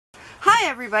Hi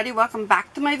everybody, welcome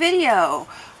back to my video.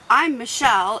 I'm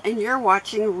Michelle and you're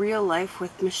watching Real Life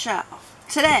with Michelle.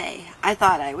 Today, I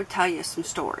thought I would tell you some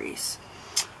stories.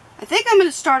 I think I'm going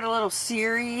to start a little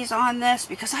series on this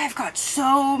because I've got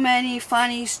so many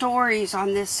funny stories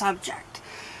on this subject.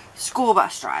 School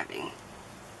bus driving,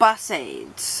 bus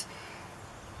aids,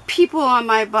 people on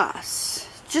my bus,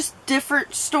 just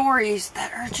different stories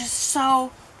that are just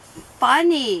so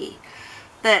funny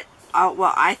that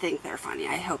well, I think they're funny.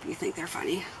 I hope you think they're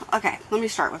funny. Okay, let me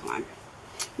start with one.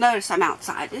 Notice I'm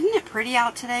outside. Isn't it pretty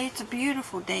out today? It's a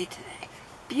beautiful day today.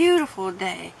 Beautiful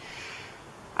day.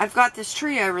 I've got this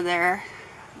tree over there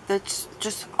that's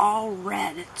just all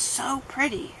red. It's so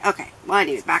pretty. Okay, well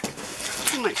anyway, back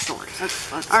to my stories.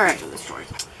 Let's all right, to the stories.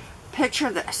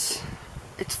 Picture this.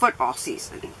 It's football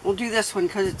season. We'll do this one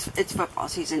because it's football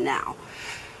season now.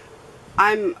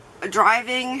 I'm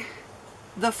driving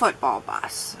the football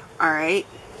bus. Alright,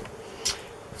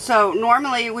 so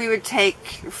normally we would take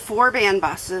 4 band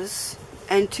buses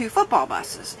and 2 football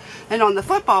buses, and on the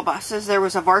football buses there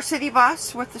was a varsity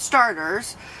bus with the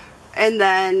starters, and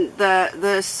then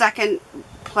the second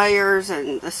players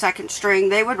and the second string,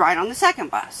 they would ride on the second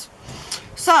bus.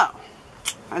 So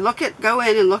I go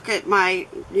in and look at my,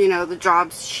 the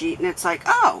jobs sheet, and it's like,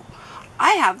 oh,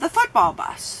 I have the football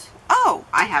bus. Oh,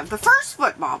 I have the first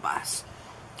football bus.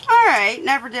 Alright,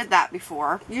 never did that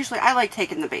before. Usually I like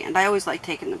taking the band. I always like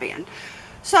taking the band.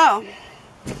 So,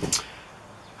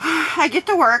 I get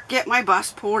to work, get my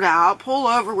bus pulled out, pull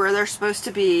over where they're supposed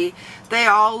to be. They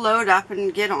all load up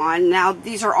and get on. Now,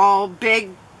 these are all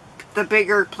the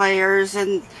bigger players,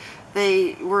 and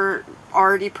they were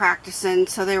already practicing,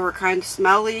 so they were kind of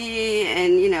smelly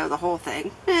and, the whole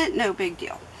thing. No big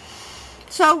deal.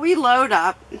 So, we load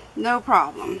up, no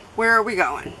problem. Where are we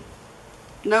going?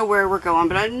 Know where we're going,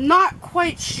 but I'm not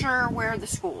quite sure where the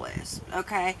school is.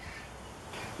 Okay,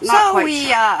 so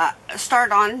we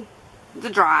start on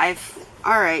the drive.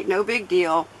 All right, no big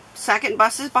deal. Second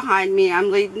bus is behind me.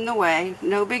 I'm leading the way.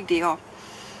 No big deal.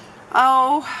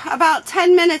 Oh, about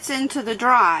 10 minutes into the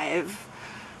drive,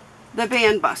 the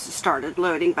band buses started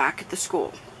loading back at the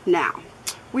school. Now,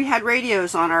 we had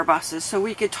radios on our buses so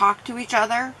we could talk to each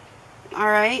other.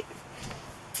 All right,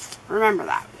 remember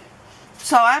that.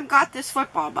 So I've got this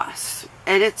football bus,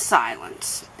 and it's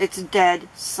silence. It's dead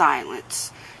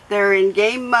silence. They're in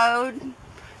game mode.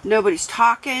 Nobody's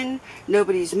talking.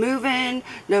 Nobody's moving.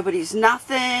 Nobody's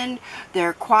nothing.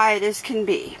 They're quiet as can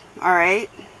be. Alright?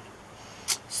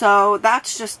 So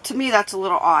that's just, to me, that's a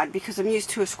little odd because I'm used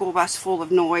to a school bus full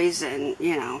of noise and,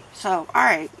 So,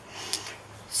 alright.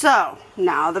 So,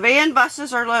 now the band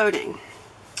buses are loading.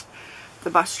 The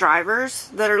bus drivers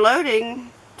that are loading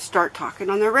start talking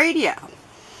on their radio.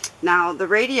 Now the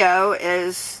radio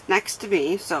is next to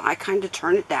me, so I kind of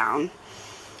turn it down.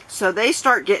 So they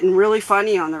start getting really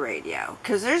funny on the radio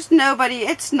because there's nobody.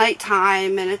 It's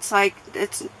nighttime, and it's like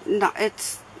it's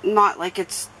not like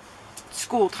it's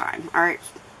school time. All right,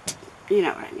 you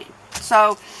know what I mean.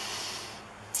 So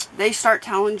they start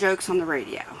telling jokes on the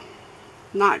radio,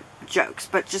 not jokes,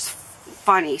 but just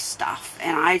funny stuff,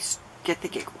 and I get the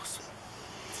giggles.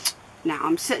 Now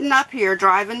I'm sitting up here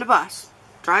driving the bus,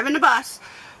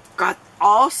 got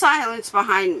all silence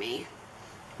behind me.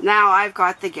 Now I've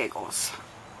got the giggles.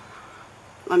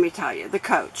 Let me tell you, the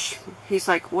coach, he's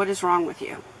like, what is wrong with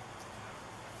you?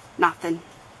 Nothing.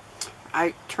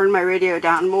 I turn my radio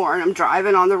down more, and I'm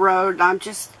driving on the road, and I'm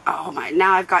just, oh my,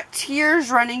 now I've got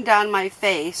tears running down my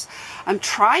face. I'm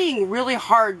trying really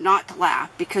hard not to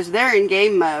laugh because they're in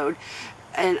game mode,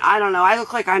 and I don't know, I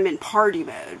look like I'm in party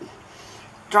mode.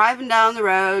 Driving down the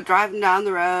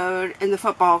road, and the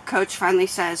football coach finally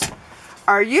says,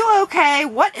 are you okay?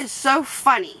 What is so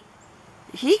funny?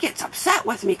 He gets upset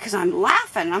with me because I'm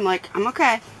laughing. I'm like, I'm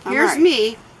okay. Here's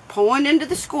me pulling into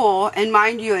the school, and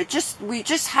mind you, we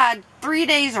just had 3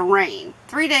 days of rain.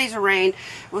 3 days of rain.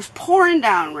 It was pouring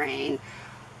down rain.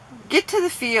 Get to the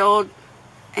field,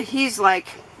 and he's like,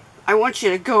 I want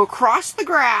you to go across the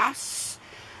grass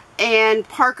and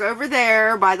park over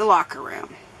there by the locker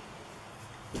room.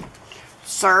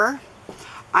 Sir,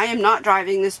 I am not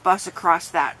driving this bus across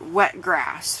that wet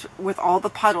grass with all the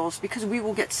puddles because we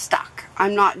will get stuck.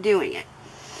 I'm not doing it.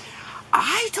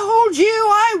 I told you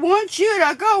I want you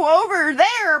to go over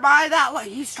there by that.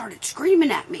 He started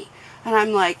screaming at me. And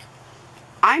I'm like,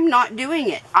 I'm not doing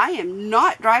it. I am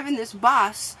not driving this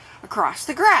bus across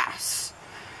the grass.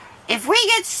 If we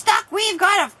get stuck, we've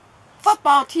got a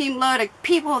football team load of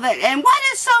people and what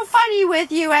is so funny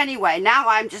with you anyway? Now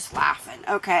I'm just laughing,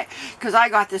 okay, because I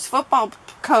got this football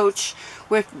coach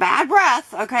with bad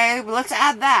breath, okay, let's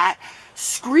add that,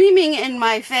 screaming in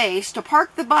my face to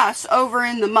park the bus over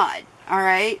in the mud,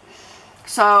 alright?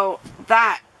 So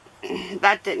that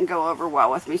didn't go over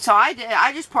well with me. So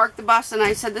I just parked the bus and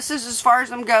I said, this is as far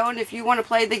as I'm going. If you want to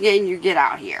play the game, you get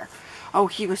out here. Oh,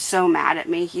 he was so mad at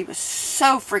me. He was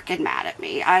so freaking mad at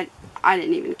me. I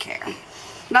didn't even care.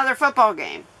 Another football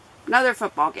game. Another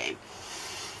football game.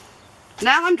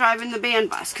 Now I'm driving the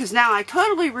band bus because now I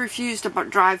totally refuse to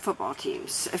drive football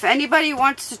teams. If anybody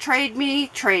wants to trade me,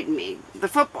 trade me. The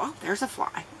football, there's a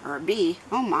fly or a bee.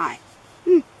 Oh my.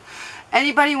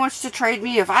 Anybody wants to trade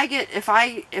me, if I get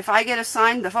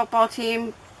assigned the football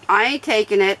team, I ain't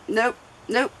taking it. Nope,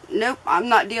 nope, nope. I'm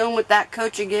not dealing with that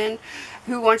coach again.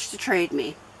 Who wants to trade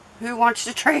me? Who wants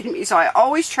to trade me? So I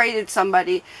always traded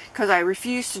somebody because I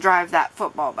refused to drive that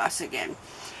football bus again.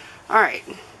 All right.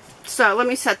 So let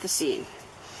me set the scene.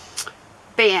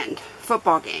 Band,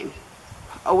 football game,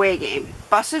 away game.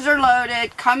 Buses are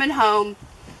loaded, coming home.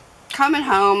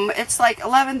 It's like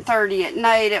 11:30 at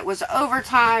night. It was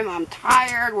overtime. I'm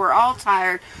tired. We're all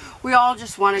tired. We all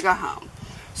just want to go home.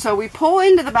 So we pull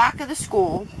into the back of the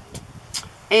school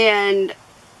and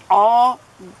all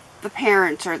the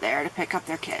parents are there to pick up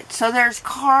their kids. So there's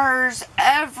cars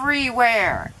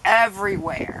everywhere.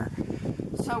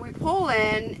 So we pull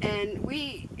in and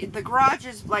the garage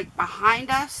is like behind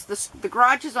us. The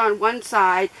garage is on one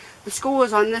side, the school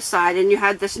is on this side, and you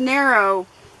had this narrow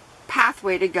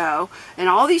pathway to go, and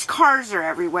all these cars are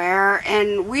everywhere,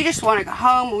 and we just want to go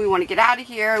home, and we want to get out of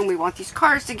here, and we want these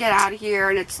cars to get out of here,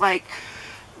 and it's like,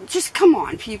 just come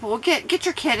on, people, get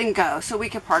your kid and go so we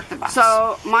can park the bus.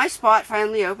 So my spot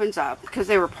finally opens up because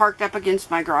they were parked up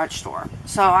against my garage door.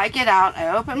 So I get out,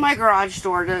 I open my garage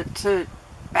door to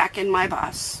back in my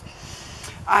bus.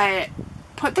 I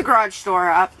put the garage door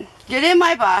up, get in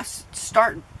my bus,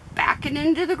 start backing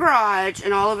into the garage,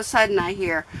 and all of a sudden I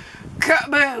hear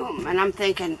kaboom, and I'm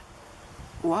thinking,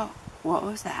 whoa, what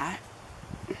was that?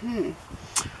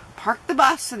 Park the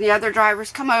bus, and the other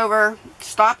drivers come over,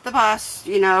 stop the bus,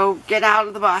 you know, get out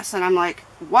of the bus, and I'm like,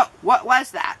 what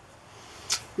was that?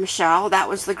 Michelle, that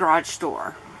was the garage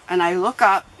door. And I look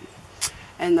up,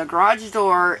 and the garage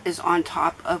door is on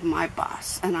top of my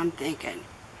bus, and I'm thinking,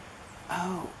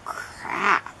 oh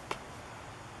crap,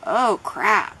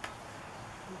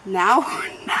 now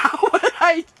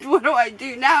what do I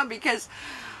do now? Because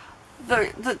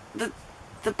the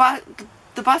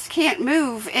bus can't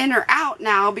move in or out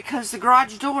now because the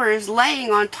garage door is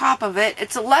laying on top of it.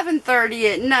 It's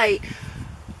 11:30 at night.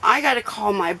 I gotta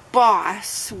call my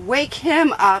boss, wake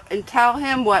him up, and tell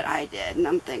him what I did. And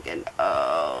I'm thinking,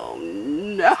 oh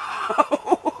no.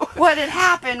 What had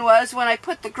happened was when I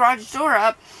put the garage door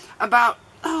up, about,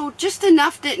 just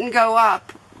enough didn't go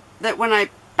up that when I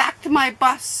backed my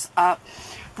bus up,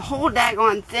 the whole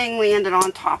daggone thing landed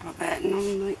on top of it. And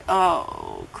I'm like,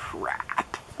 oh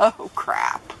crap.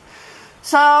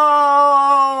 So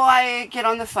I get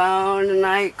on the phone and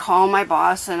I call my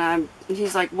boss, and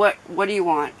he's like, what do you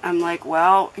want? I'm like,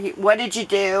 well, what did you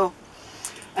do?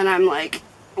 And I'm like,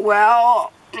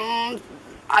 well,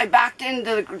 I backed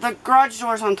into the garage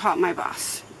door's on top of my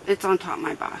bus. It's on top of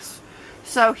my bus.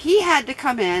 So he had to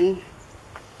come in.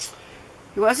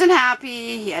 He wasn't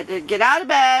happy. He had to get out of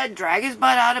bed, drag his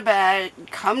butt out of bed,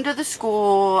 come to the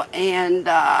school, and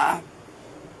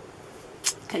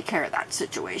take care of that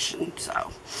situation.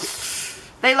 So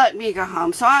they let me go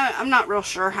home. So I'm not real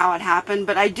sure how it happened,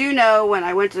 but I do know when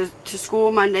I went to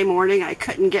school Monday morning, I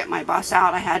couldn't get my bus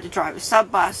out. I had to drive a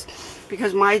sub bus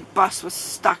because my bus was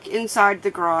stuck inside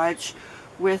the garage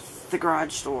with the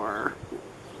garage door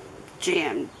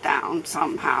jammed down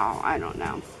somehow. I don't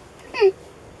know.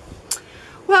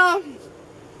 Well,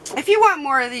 if you want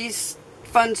more of these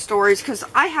fun stories, because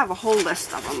I have a whole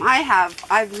list of them.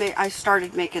 I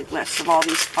started making lists of all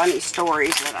these funny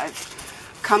stories that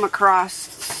I've come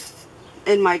across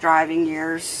in my driving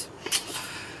years.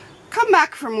 Come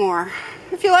back for more.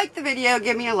 If you like the video,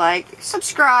 give me a like,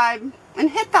 subscribe, and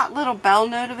hit that little bell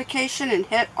notification and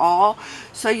hit all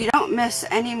so you don't miss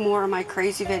any more of my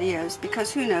crazy videos,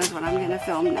 because who knows what I'm going to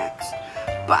film next.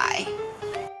 Bye.